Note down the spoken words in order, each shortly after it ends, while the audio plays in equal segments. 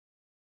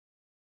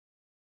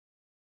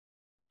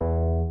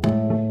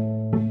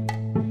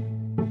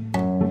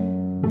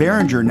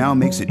Behringer now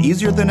makes it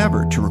easier than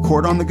ever to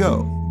record on the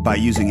go by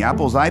using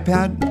Apple's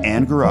iPad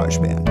and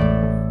GarageBand.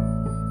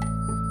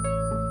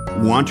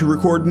 Want to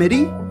record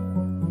MIDI?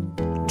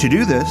 To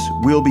do this,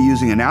 we'll be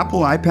using an Apple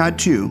iPad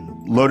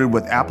 2 loaded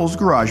with Apple's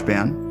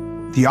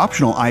GarageBand, the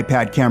optional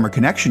iPad camera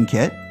connection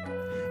kit,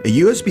 a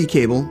USB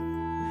cable,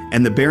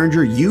 and the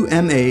Behringer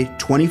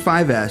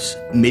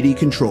UMA25S MIDI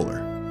controller.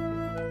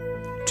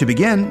 To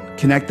begin,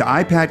 connect the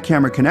iPad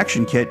camera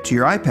connection kit to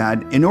your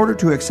iPad in order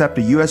to accept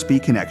a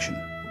USB connection.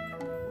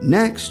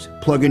 Next,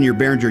 plug in your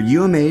Behringer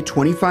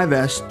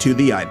UMA25S to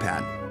the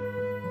iPad.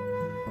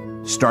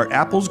 Start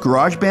Apple's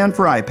GarageBand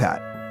for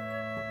iPad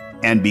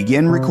and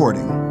begin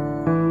recording.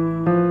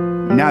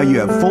 Now you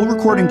have full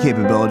recording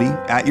capability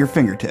at your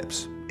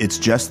fingertips. It's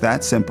just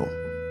that simple.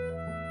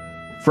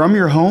 From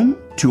your home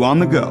to on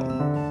the go,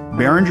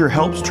 Behringer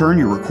helps turn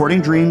your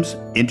recording dreams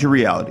into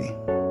reality.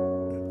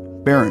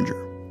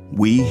 Behringer,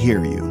 we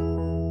hear you.